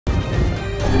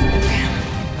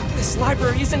This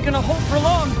library isn't gonna hold for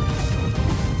long.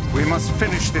 We must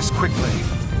finish this quickly.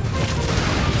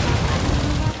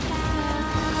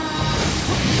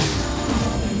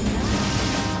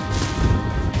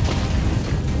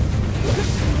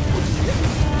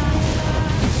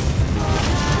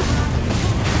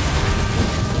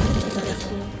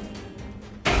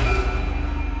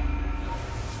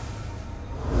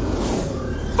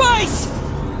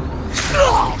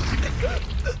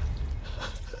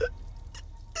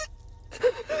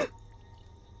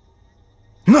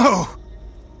 No!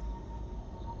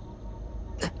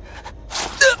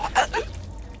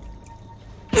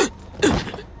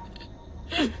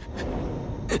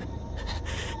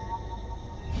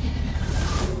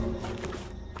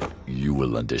 You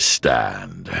will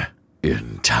understand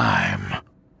in time.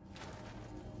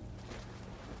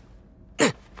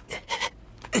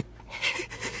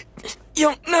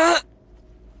 Yona!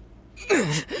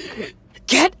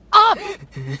 Get up!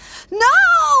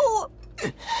 No!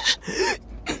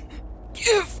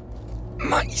 Give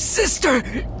my sister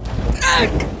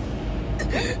back!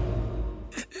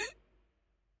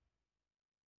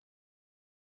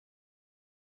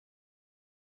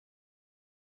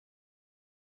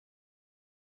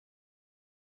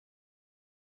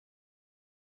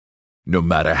 No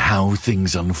matter how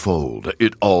things unfold,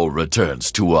 it all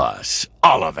returns to us.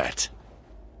 All of it.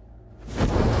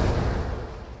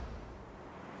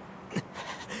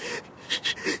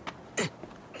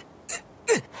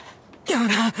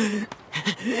 Yona!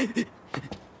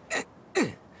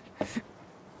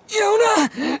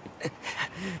 Yona!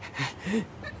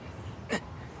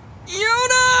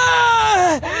 Yona!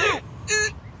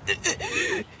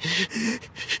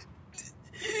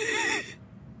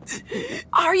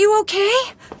 Are you okay?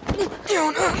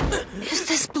 Yona! Is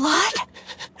this blood?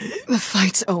 The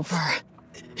fight's over.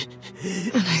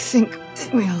 And I think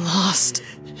we lost.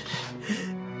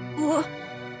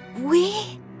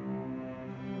 We?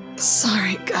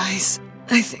 Sorry, guys.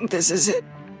 I think this is it.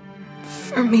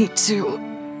 For me, too.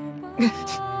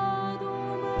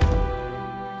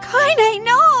 Kaine,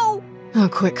 no! Oh,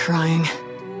 quit crying.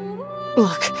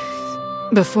 Look,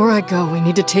 before I go, we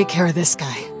need to take care of this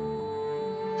guy.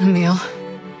 Emil?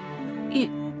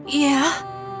 Yeah?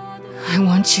 I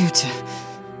want you to...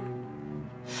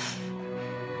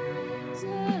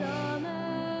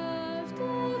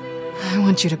 I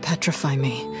want you to petrify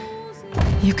me.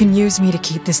 You can use me to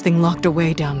keep this thing locked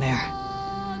away down there.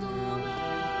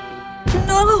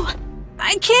 No!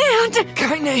 I can't!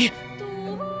 Kaine!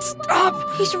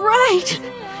 Stop! He's right!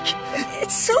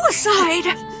 It's suicide!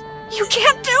 You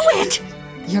can't do it!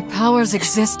 Your powers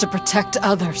exist to protect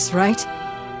others, right?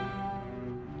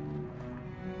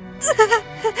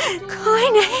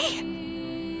 Kaine!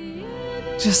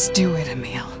 Just do it,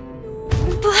 Emil.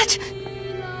 But...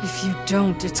 if you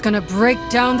don't, it's gonna break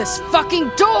down this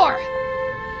fucking door!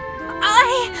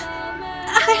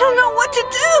 I don't know what to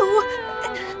do!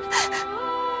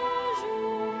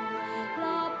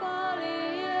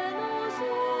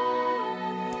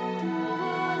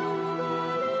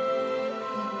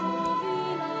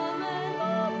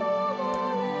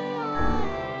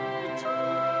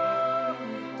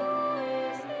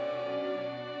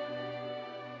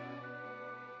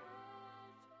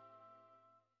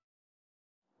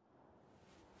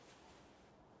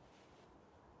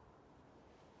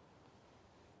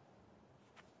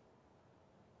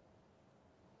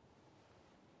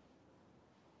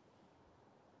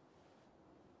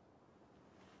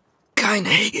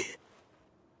 Kaine!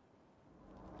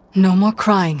 No more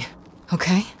crying,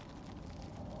 okay?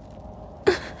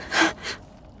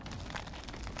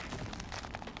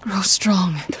 Grow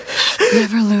strong.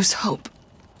 Never lose hope.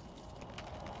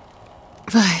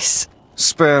 Vice.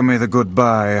 Spare me the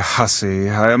goodbye, hussy.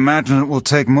 I imagine it will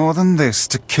take more than this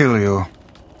to kill you.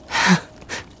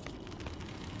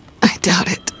 I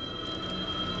doubt it.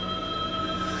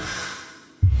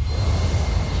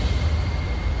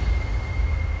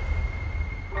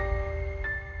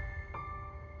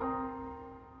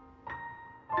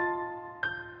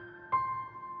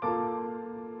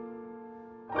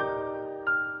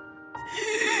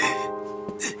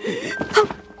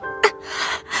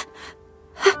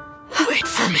 Wait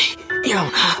for me,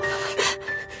 Yona.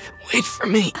 Wait for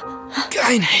me,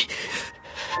 Kaine.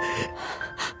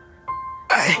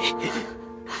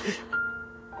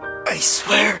 I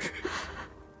swear...